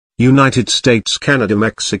United States, Canada,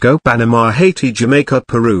 Mexico, Panama, Haiti, Jamaica,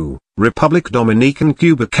 Peru, Republic Dominican,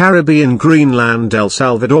 Cuba, Caribbean, Greenland, El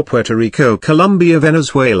Salvador, Puerto Rico, Colombia,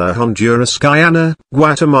 Venezuela, Honduras, Guyana,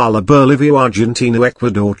 Guatemala, Bolivia, Argentina,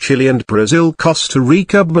 Ecuador, Chile and Brazil, Costa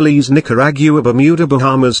Rica, Belize, Nicaragua, Bermuda,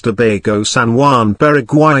 Bahamas, Tobago, San Juan,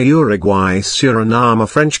 Paraguay, Uruguay, Suriname,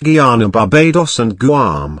 French Guiana, Barbados and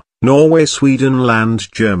Guam, Norway, Sweden, Land,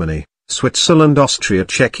 Germany, Switzerland, Austria,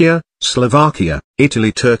 Czechia, Slovakia,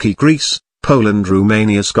 Italy, Turkey, Greece, Poland,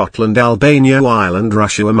 Romania, Scotland, Albania, Ireland,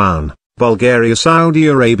 Russia, Oman, Bulgaria, Saudi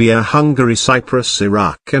Arabia, Hungary, Cyprus,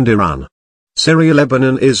 Iraq and Iran. Syria,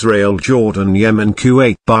 Lebanon, Israel, Jordan, Yemen,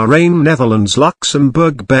 Kuwait, Bahrain, Netherlands,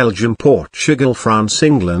 Luxembourg, Belgium, Portugal, France,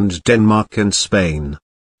 England, Denmark and Spain.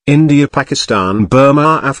 India, Pakistan,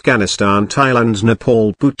 Burma, Afghanistan, Thailand,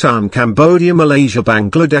 Nepal, Bhutan, Cambodia, Malaysia,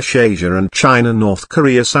 Bangladesh, Asia and China, North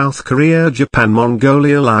Korea, South Korea, Japan,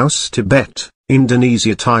 Mongolia, Laos, Tibet,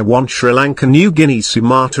 Indonesia, Taiwan, Sri Lanka, New Guinea,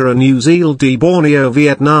 Sumatra, New Zealand, Borneo,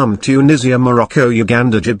 Vietnam, Tunisia, Morocco,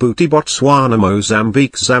 Uganda, Djibouti, Botswana,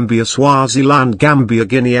 Mozambique, Zambia, Swaziland, Gambia,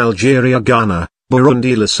 Guinea, Algeria, Ghana,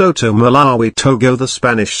 Burundi, Lesotho, Malawi, Togo. The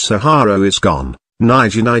Spanish Sahara is gone.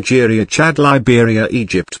 Niger, Nigeria, Chad, Liberia,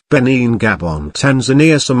 Egypt, Benin, Gabon,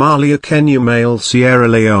 Tanzania, Somalia, Kenya, Mali, Sierra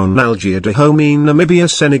Leone, Algeria, Dahomey, Namibia,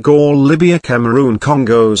 Senegal, Libya, Cameroon,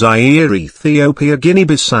 Congo, Zaire, Ethiopia,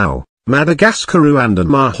 Guinea-Bissau, Madagascar, Rwanda,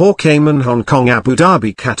 Mahore, Cayman, Hong Kong, Abu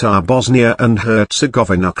Dhabi, Qatar, Bosnia and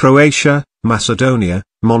Herzegovina, Croatia, Macedonia,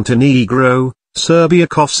 Montenegro, Serbia,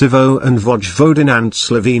 Kosovo and Vojvodina and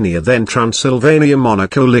Slovenia, then Transylvania,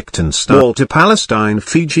 Monaco, Liechtenstein, Malta, Palestine,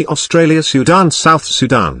 Fiji, Australia, Sudan, South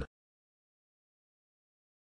Sudan,